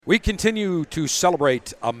We continue to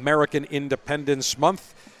celebrate American Independence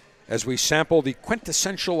Month as we sample the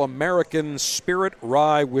quintessential American Spirit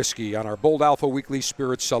Rye Whiskey on our Bold Alpha Weekly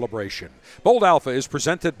Spirit Celebration. Bold Alpha is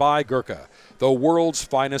presented by Gurkha, the world's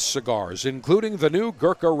finest cigars, including the new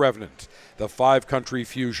Gurkha Revenant. The five-country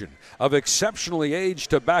fusion of exceptionally aged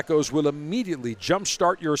tobaccos will immediately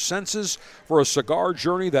jumpstart your senses for a cigar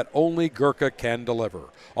journey that only Gurkha can deliver.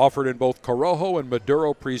 Offered in both Corojo and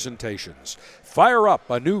Maduro presentations. Fire up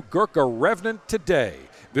a new Gurkha Revenant today.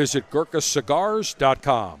 Visit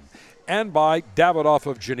GurkhaCigars.com. And by Davidoff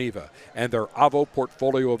of Geneva and their Avo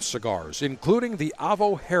portfolio of cigars, including the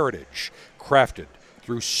Avo Heritage, crafted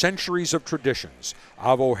through centuries of traditions.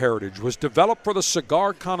 Avo Heritage was developed for the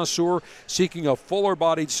cigar connoisseur seeking a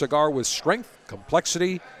fuller-bodied cigar with strength,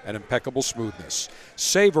 complexity, and impeccable smoothness.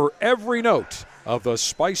 Savor every note of the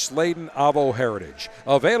spice-laden Avo Heritage.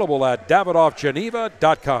 Available at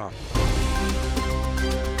DavidoffGeneva.com.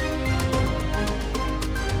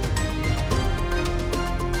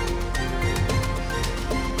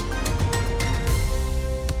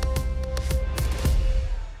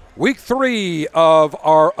 Week 3 of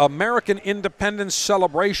our American Independence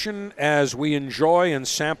celebration as we enjoy and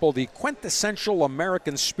sample the quintessential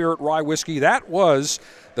American Spirit Rye Whiskey. That was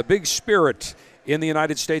the big spirit in the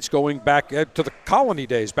United States going back to the colony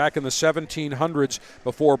days, back in the 1700s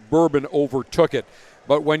before bourbon overtook it.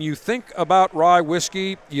 But when you think about rye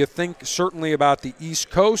whiskey, you think certainly about the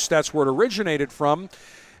East Coast. That's where it originated from.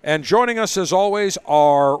 And joining us, as always,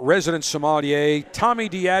 our resident sommelier, Tommy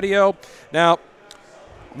Diadio. Now,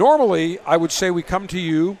 normally, I would say we come to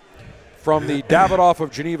you from the Davidoff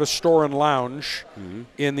of Geneva Store and Lounge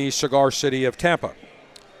in the cigar city of Tampa.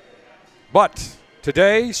 But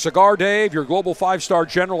today, Cigar Dave, your global five-star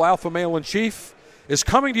general alpha male in chief, is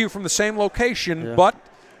coming to you from the same location, but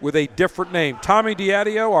with a different name. Tommy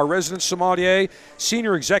Diadio, our resident sommelier,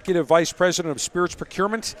 senior executive vice president of spirits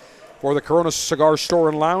procurement for the Corona Cigar Store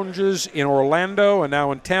and Lounges in Orlando and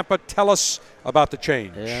now in Tampa. Tell us about the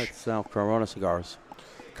change. Yeah, it's now Corona Cigars.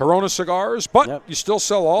 Corona Cigars, but you still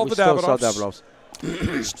sell all the Davidoffs.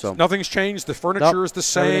 So nothing's changed. The furniture is the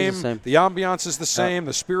same. The ambiance is the same.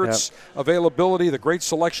 The spirits availability, the great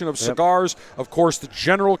selection of cigars. Of course, the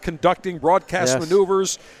general conducting broadcast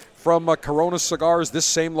maneuvers from Corona Cigars, this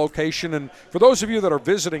same location. And for those of you that are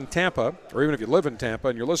visiting Tampa, or even if you live in Tampa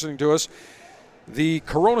and you're listening to us, the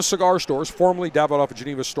Corona Cigar Stores, formerly Davidoff of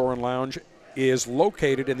Geneva Store and Lounge, is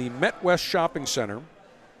located in the Met West Shopping Center,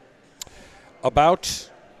 about,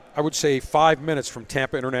 I would say, 5 minutes from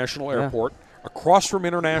Tampa International Airport, across from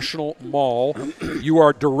International Mall. You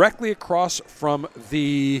are directly across from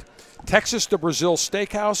the Texas de Brazil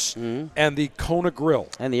Steakhouse and the Kona Grill.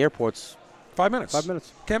 And the airport's 5 minutes. 5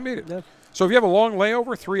 minutes. Can't beat it. Yeah. So if you have a long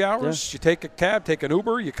layover, 3 hours, you take a cab, take an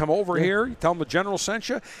Uber, you come over here, you tell them the general sent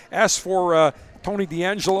you, ask for Tony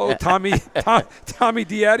D'Angelo, Tommy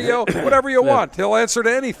Diadio, whatever you want. He'll answer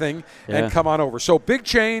to anything and come on over. So big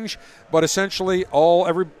change, but essentially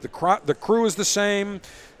the crew is the same.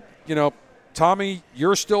 You know, Tommy,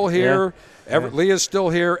 you're still here. Leah's still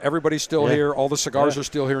here. Everybody's still here. All the cigars are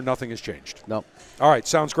still here. Nothing has changed. No. All right,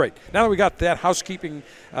 sounds great. Now that we got that housekeeping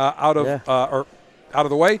out of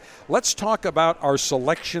the way, let's talk about our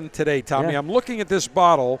selection today, Tommy. I'm looking at this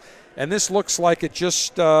bottle, and this looks like it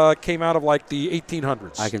just came out of like the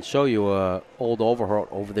 1800s. I can show you an old overhaul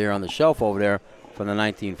over there on the shelf over there from the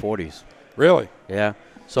 1940s. Really? Yeah.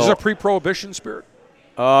 So, is this a pre-Prohibition spirit?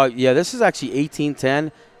 This is actually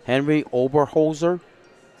 1810. Henry Oberholzer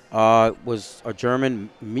was a German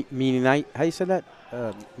Mennonite. How do you say that?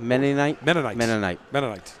 Mennonite?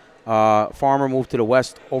 Mennonite. Farmer moved to the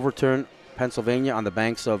West Overton, Pennsylvania, on the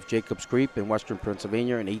banks of Jacob's Creek in western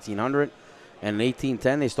Pennsylvania in 1800. And in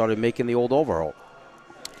 1810, they started making the old overhaul.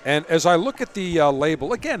 And as I look at the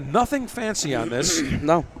label, again, nothing fancy on this.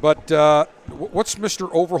 No. But what's Mr.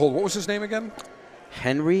 Overhaul? What was his name again?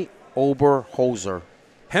 Henry Oberholzer.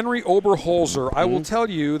 Henry Oberholzer. I will tell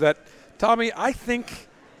you that, Tommy, I think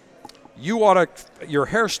your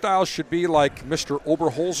hairstyle should be like Mr.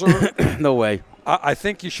 Oberholzer. No way. I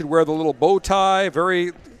think you should wear the little bow tie.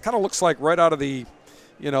 Very kind of looks like right out of the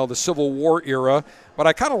Civil War era. But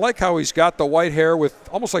I kind of like how he's got the white hair with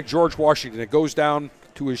almost like George Washington. It goes down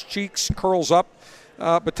to his cheeks, curls up.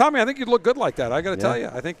 But Tommy, I think you'd look good like that. I got to tell you,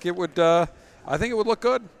 I think it would look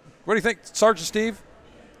good. What do you think, Sergeant Steve?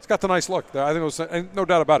 It's got the nice look. I think it was no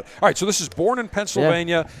doubt about it. All right, so this is born in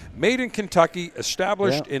Pennsylvania, made in Kentucky,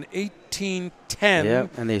 established in 1810. Yeah,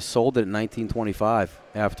 and they sold it in 1925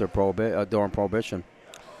 after during Prohibition.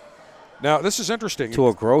 Now, this is interesting. To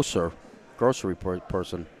a grocery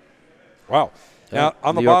person. Wow. Yeah, now,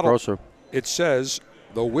 on the New York bottle, grocer. it says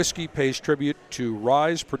the whiskey pays tribute to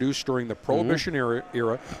ryes produced during the Prohibition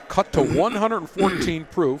era, cut to 114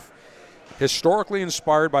 proof, historically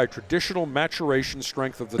inspired by traditional maturation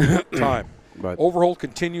strength of the time. Right. Overholt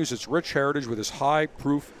continues its rich heritage with its high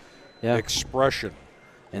proof expression.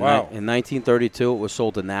 Wow. In 1932, it was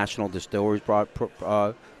sold to National Distillers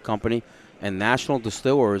Company, and National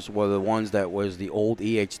Distillers were the ones that was the old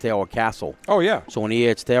E.H. Taylor Castle. Oh, yeah. So when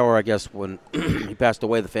E.H. Taylor, I guess, when he passed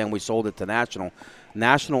away, the family sold it to National.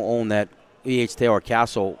 National owned that E.H. Taylor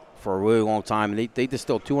Castle for a really long time, and they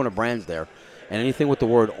distilled 200 brands there. And anything with the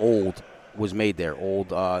word old was made there. Old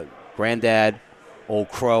Grandad, Old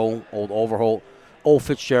Crow, Old Overholt. Old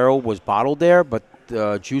Fitzgerald was bottled there, but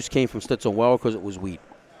the juice came from Stitzel Weller because it was wheat.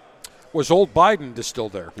 Was Old Biden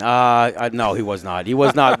distilled there? No, he was not. He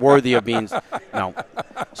was not worthy of being. No.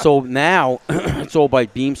 So now it's sold by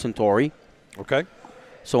Beam Suntory. Okay.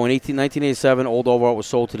 So in 1987, Old Overholt was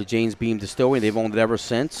sold to the James Beam Distillery. They've owned it ever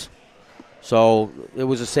since. So it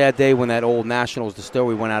was a sad day when that old Nationals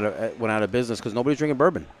Distillery went out of business because nobody's drinking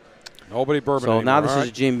bourbon. Nobody bourbon So anymore. now this is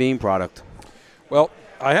a Jim Beam product. Well,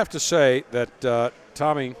 I have to say that,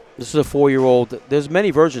 Tommy. This is a 4-year-old. There's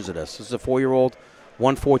many versions of this. This is a 4-year-old,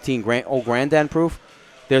 114 Old Grandad proof.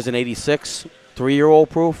 There's an 86 3-year-old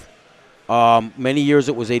proof. Many years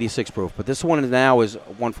it was 86 proof, but this one now is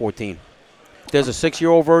 114. There's a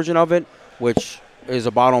 6-year-old version of it, which is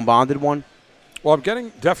a bottle and bonded one. Well, I'm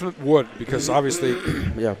getting definite wood because obviously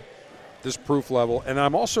Yeah. this proof level, and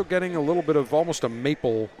I'm also getting a little bit of almost a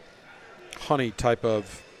maple honey type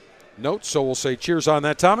of note. So we'll say cheers on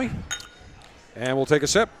that, Tommy. And we'll take a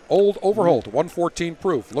sip. Old Overholt, 114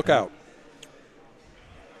 proof. Look out.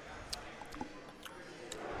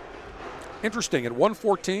 Interesting. At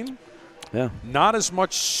 114, not as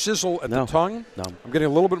much sizzle at the tongue. No. I'm getting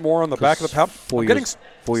a little bit more on the back of the palate.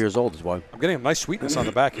 4 years old is why. I'm getting a nice sweetness on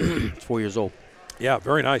the back here. It's 4 years old. Yeah,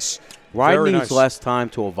 very nice. Rye very needs nice. less time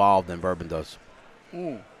to evolve than bourbon does.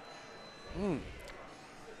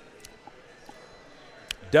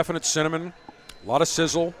 Definite cinnamon, a lot of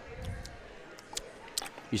sizzle.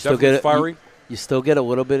 You still Definitely get it fiery. You still get a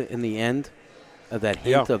little bit in the end of that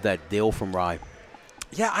hint of that dill from rye.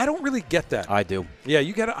 Yeah, I don't really get that. I do. Yeah,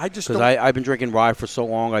 you get it. I just because don't. I've been drinking rye for so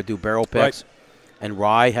long. I do barrel picks, and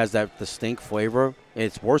rye has that distinct flavor.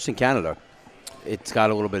 It's worse in Canada. It's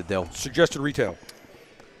got a little bit of dill. Suggested retail.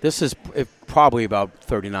 This is probably about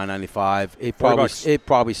 $39.95. It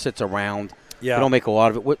probably sits around. Yeah. You don't make a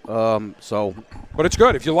lot of it. But it's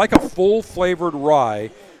good. If you like a full-flavored rye,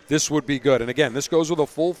 this would be good. And, again, this goes with a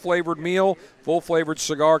full-flavored meal, full-flavored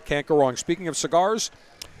cigar. Can't go wrong. Speaking of cigars,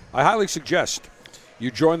 I highly suggest you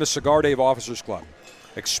join the Cigar Dave Officers Club.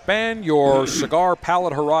 Expand your cigar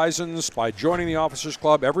palate horizons by joining the Officers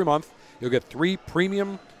Club every month. You'll get 3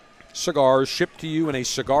 premium cigars shipped to you in a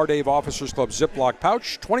Cigar Dave Officers Club Ziploc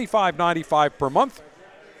pouch, $25.95 per month.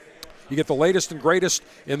 You get the latest and greatest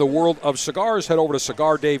in the world of cigars. Head over to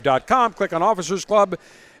CigarDave.com, click on Officers Club,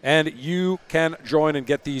 and you can join and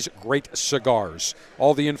get these great cigars.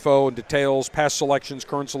 All the info and details, past selections,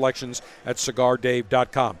 current selections at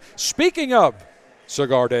CigarDave.com. Speaking of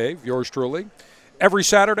Cigar Dave, yours truly, every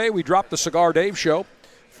Saturday we drop the Cigar Dave Show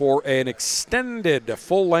for an extended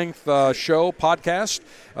full-length show podcast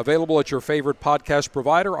available at your favorite podcast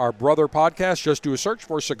provider, our brother podcast. Just do a search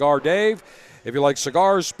for Cigar Dave. If you like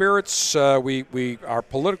cigars, spirits, we are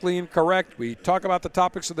politically incorrect. We talk about the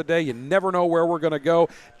topics of the day. You never know where we're going to go,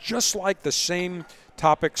 just like the same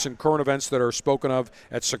topics and current events that are spoken of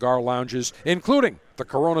at cigar lounges, including the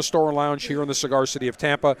Corona Store and Lounge here in the Cigar City of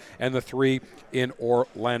Tampa and the 3 in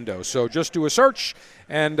Orlando. So just do a search,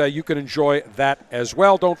 and you can enjoy that as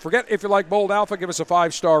well. Don't forget, if you like Bold Alpha, give us a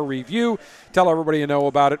 5-star review. Tell everybody you know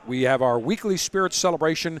about it. We have our weekly Spirit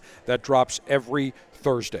Celebration that drops every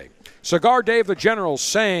Thursday. Cigar Dave the General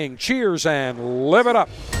saying cheers and live it up.